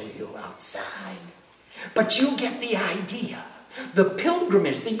to show you outside. But you get the idea. The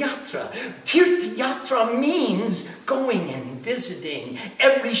pilgrimage, the yatra, Tirtha Yatra means going and visiting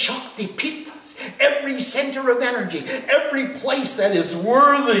every Shakti Pitas, every center of energy, every place that is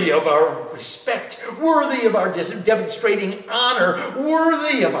worthy of our respect, worthy of our demonstrating honor,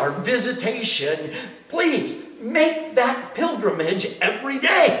 worthy of our visitation. Please make that pilgrimage every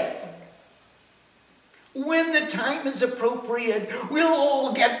day. When the time is appropriate, we'll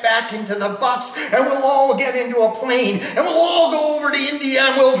all get back into the bus and we'll all get into a plane and we'll all go over to India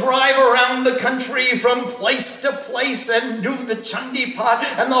and we'll drive around the country from place to place and do the Chandi Pat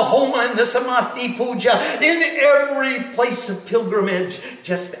and the Homa and the Samasti Puja in every place of pilgrimage,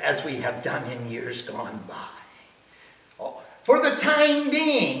 just as we have done in years gone by. For the time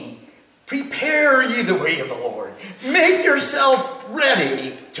being, prepare ye the way of the Lord. Make yourself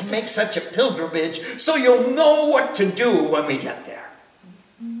ready to make such a pilgrimage so you'll know what to do when we get there.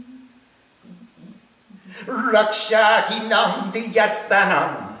 Rakshakinam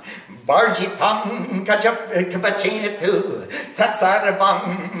Diyastanam Barjitam Kavachinatu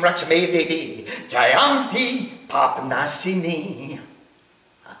Tatsaravam Rakshmedevi Jayanti Papanashini.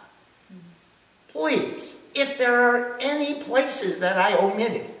 Please, if there are any places that I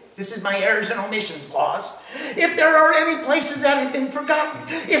omitted, This is my errors and omissions clause. If there are any places that have been forgotten,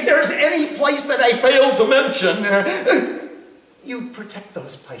 if there's any place that I failed to mention, you protect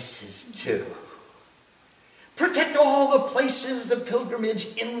those places too. Protect all the places of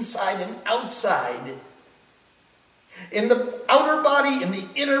pilgrimage inside and outside. In the outer body, in the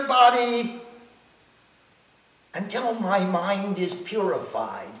inner body, until my mind is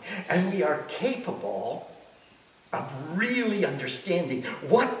purified and we are capable of really understanding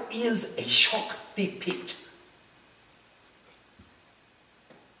what is a Shakti Pit.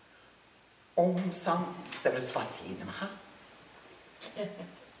 Om Sam Saraswati Namaha.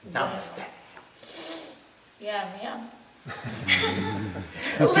 Namaste. Yeah.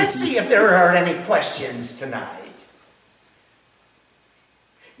 Let's see if there are any questions tonight.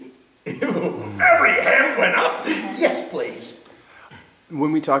 Every hand went up. Yes, please.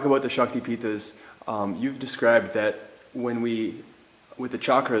 When we talk about the Shakti Pitas, you've described that with the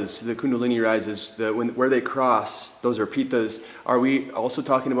chakras, the Kundalini rises, where they cross, those are Pitas. Are we also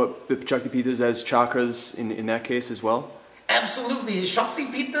talking about the Shakti Pitas as chakras in that case as well? Absolutely. Shakti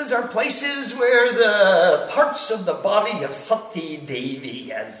Pitas are places where the parts of the body of Sati Devi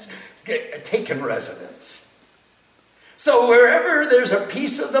has taken residence. So wherever there's a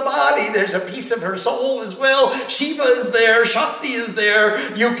piece of the body, there's a piece of her soul as well. Shiva is there, Shakti is there.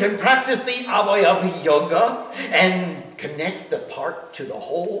 You can practice the Avayava Yoga and connect the part to the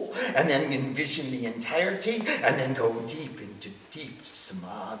whole, and then envision the entirety, and then go deep into deep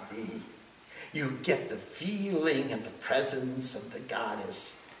samadhi. You get the feeling of the presence of the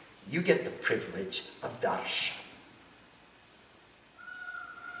goddess. You get the privilege of darshan.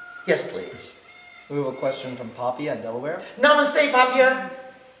 Yes, please. We have a question from Papia in Delaware. Namaste, Papia.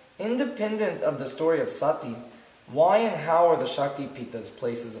 Independent of the story of Sati, why and how are the Shakti Pitas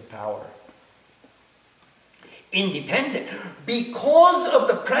places of power? Independent. Because of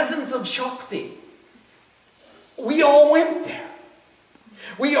the presence of Shakti, we all went there.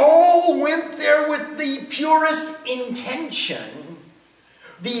 We all went there with the purest intention.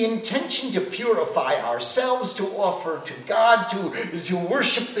 The intention to purify ourselves, to offer to God, to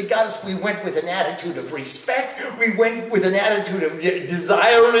worship the goddess. We went with an attitude of respect. We went with an attitude of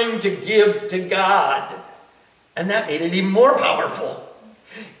desiring to give to God. And that made it even more powerful.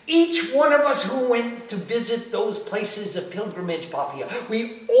 Each one of us who went to visit those places of pilgrimage, Papia,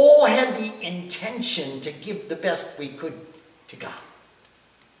 we all had the intention to give the best we could to God.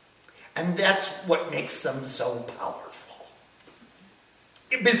 And that's what makes them so powerful.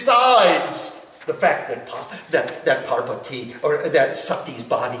 Besides the fact that Parvati, or that Sati's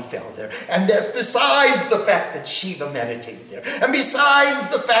body fell there, and that besides the fact that Shiva meditated there, and besides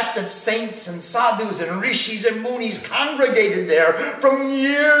the fact that saints and sadhus and rishis and munis congregated there from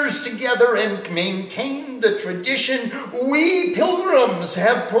years together and maintained the tradition, we pilgrims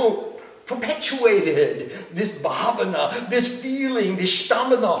have perpetuated this bhavana, this feeling, this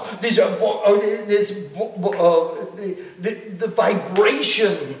stamina, the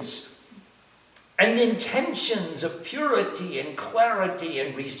vibrations and the intentions of purity and clarity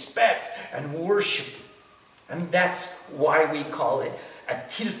and respect and worship. And that's why we call it a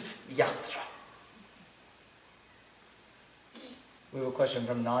Tirth Yatra. We have a question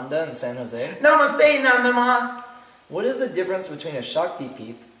from Nanda in San Jose. Namaste, Nandama. What is the difference between a Shakti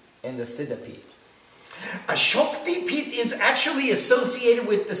Pit and a Siddha Pit? A Shakti Pit is actually associated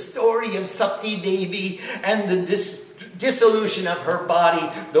with the story of Sati Devi and the dissolution of her body.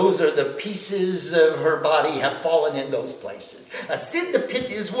 Those are the pieces of her body have fallen in those places. A Siddha Pit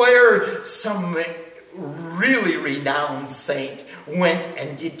is where some really renowned saint went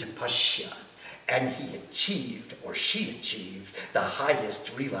and did tapasya, and he achieved, or she achieved, the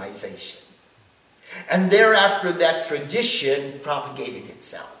highest realization. And thereafter that tradition propagated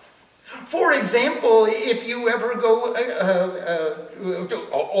itself. For example, if you ever go to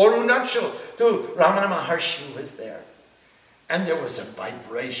Arunachal, to Ramana Maharshi was there, and there was a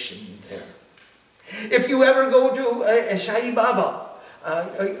vibration there. If you ever go to Sai Baba,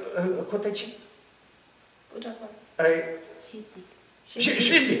 Kotachi?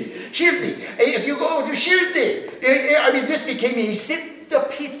 Shirdi. If you go to Shirdi, this became a Siddha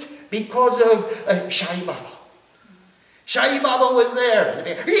Pit because of Sai Baba. Sai Baba was there.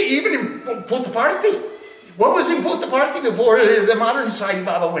 Even in Puttaparthi. What was in Puttaparthi before the modern Sai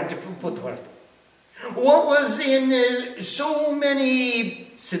Baba went to Puttaparthi? What was in so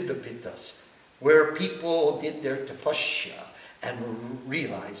many Siddha Pittas, where people did their tapasya and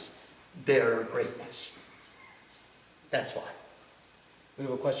realized their greatness. That's why. We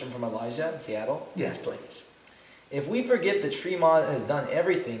have a question from Elijah in Seattle. Yes, please. If we forget that Srimad has done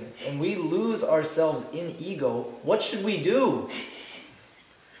everything and we lose ourselves in ego, what should we do?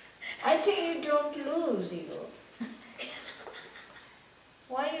 don't lose ego?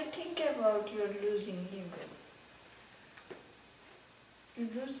 Why you think about your losing ego? You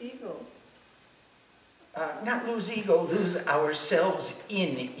lose ego. Not lose ego, lose ourselves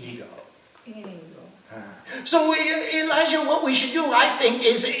in ego. In ego. So, Elijah, what we should do, I think,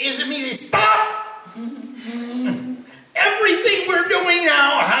 is immediately stop everything we're doing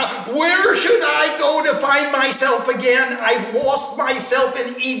now. Where should I go to find myself again? I've lost myself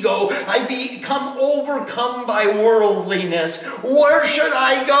in ego. I've become overcome by worldliness. Where should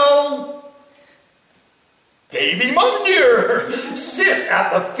I go? Devi Mandir. Sit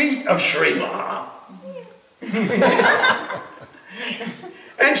at the feet of Sri Ma.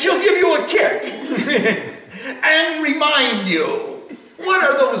 And she'll give you a kick and remind you, what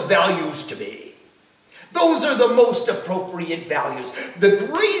are those values to be? Those are the most appropriate values. The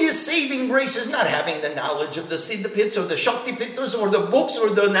greatest saving grace is not having the knowledge of the Siddhapits or the Shaktipitas or the books or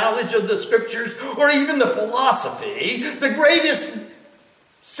the knowledge of the scriptures or even the philosophy. The greatest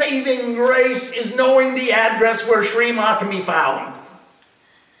saving grace is knowing the address where Sri Ma can be found.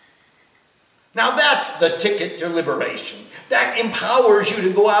 Now that's the ticket to liberation. That empowers you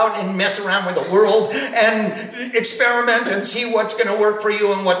to go out and mess around with the world and experiment and see what's going to work for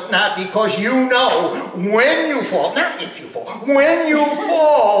you and what's not, because you know when you fall, not if you fall, when you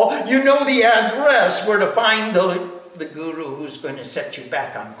fall, you know the address where to find the guru who's going to set you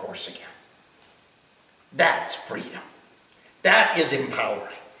back on course again. That's freedom. That is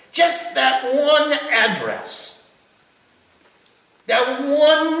empowering. Just that one address, that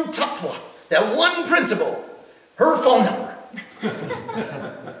one tattva, that one principle, her phone number,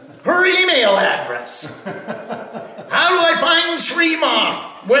 her email address. How do I find Sri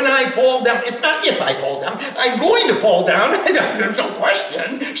Ma when I fall down? It's not if I fall down. I'm going to fall down. There's no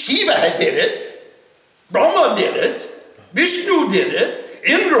question. Shiva did it. Brahma did it. Vishnu did it.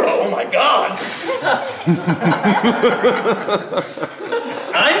 Indra, oh my God.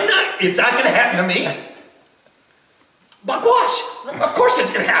 It's not going to happen to me. Bakwash. Of course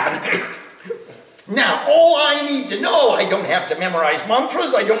it's going to happen to me. Now, all I need to know, I don't have to memorize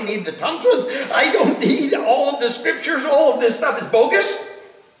mantras, I don't need the tantras, I don't need all of the scriptures, all of this stuff is bogus.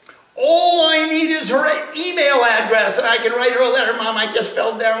 All I need is her email address, and I can write her a letter. Mom, I just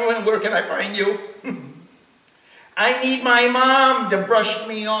fell down, where can I find you? I need my mom to brush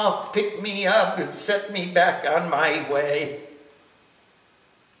me off, pick me up, and set me back on my way.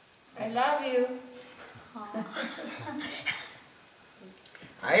 I love you.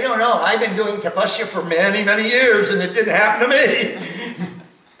 I don't know. I've been doing tapasya for many, many years, and it didn't happen to me.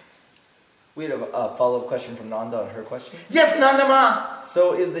 We have a follow-up question from Nanda on her question. Yes, Nandama.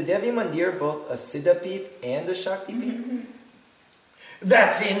 So is the Devi Mandir both a Siddhapit and a Shaktipit?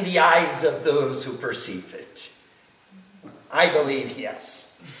 That's in the eyes of those who perceive it. I believe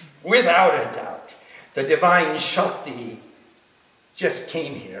yes. Without a doubt. The divine Shakti just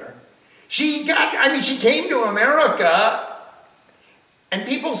came here. She came to America. And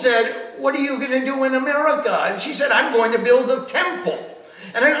people said, what are you going to do in America? And she said, I'm going to build a temple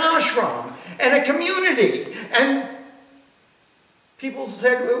and an ashram and a community. And people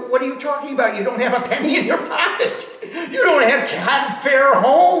said, what are you talking about? You don't have a penny in your pocket. You don't have cab fare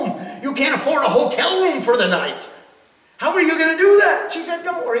home. You can't afford a hotel room for the night. How are you going to do that? She said,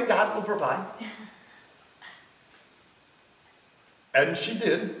 don't worry, God will provide. And she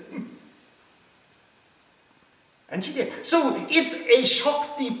did. And she did. So it's a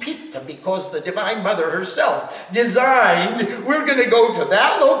Shakti Pita because the Divine Mother herself designed, we're going to go to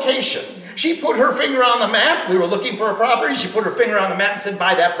that location. She put her finger on the map. We were looking for a property. She put her finger on the map and said,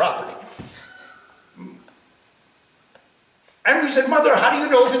 buy that property. And we said, Mother, how do you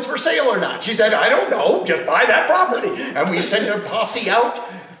know if it's for sale or not? She said, I don't know. Just buy that property. And we sent a posse out,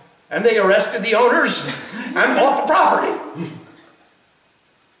 and they arrested the owners and bought the property.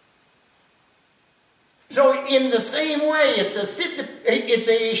 So in the same way, it's a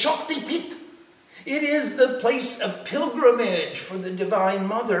Shakti Pit. It is the place of pilgrimage for the Divine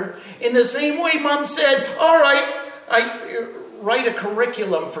Mother. In the same way, Mom said, all right, I write a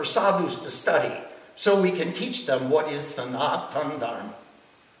curriculum for sadhus to study so we can teach them what is Sanatan Dharma.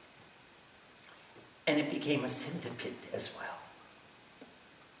 And it became a Siddhapit as well.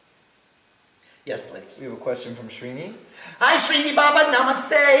 Yes, please. We have a question from Srini. Hi, Srini Baba.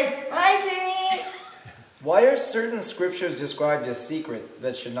 Namaste. Hi, Srini. Why are certain scriptures described as secret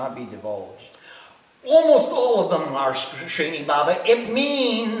that should not be divulged? Almost all of them are, Srini Baba. It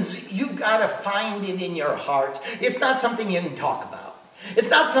means you've got to find it in your heart. It's not something you can talk about.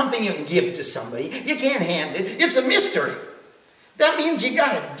 It's not something you can give to somebody. You can't hand it. It's a mystery. That means you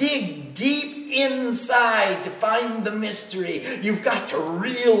got to dig deep inside to find the mystery. You've got to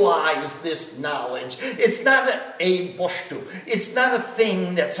realize this knowledge. It's not a bostu. It's not a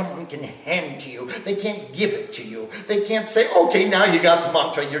thing that someone can hand to you. They can't give it to you. They can't say, okay, now you got the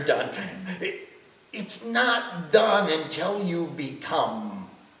mantra, you're done. It's not done until you become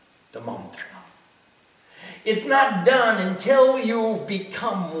the mantra. It's not done until you've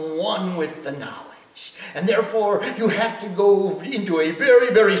become one with the knowledge. And therefore, you have to go into a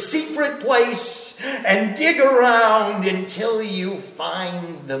very, very secret place and dig around until you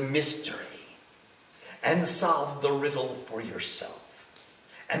find the mystery and solve the riddle for yourself.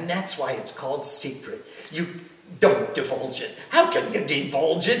 And that's why it's called secret. You don't divulge it. How can you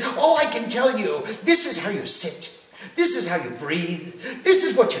divulge it? Oh, I can tell you, this is how you sit. This is how you breathe. This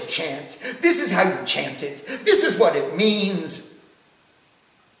is what you chant. This is how you chant it. This is what it means.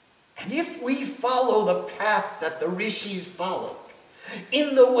 And if we follow the path that the rishis followed,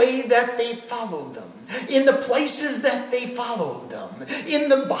 in the way that they followed them, in the places that they followed them, in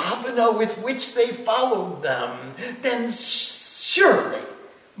the bhavana with which they followed them, then surely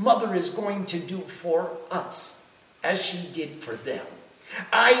Mother is going to do for us as she did for them.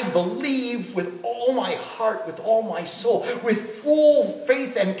 I believe with all my heart, with all my soul, with full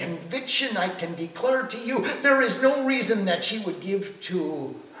faith and conviction, I can declare to you, there is no reason that she would give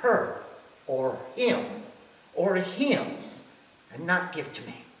to her or him and not give to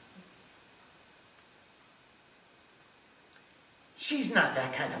me. She's not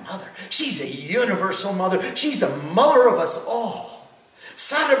that kind of mother. She's a universal mother. She's the mother of us all.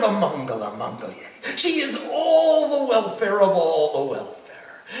 Sarva Mangala Mangalye. She is all the welfare of all the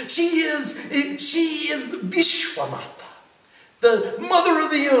welfare. She is the Vishwamata, the mother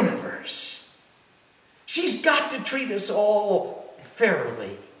of the universe. She's got to treat us all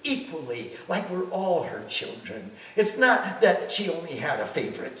fairly, equally, like we're all her children. It's not that she only had a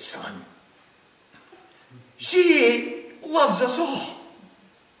favorite son. She loves us all.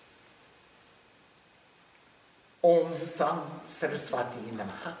 Om Sam Saraswati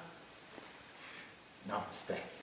Namaha. Namaste.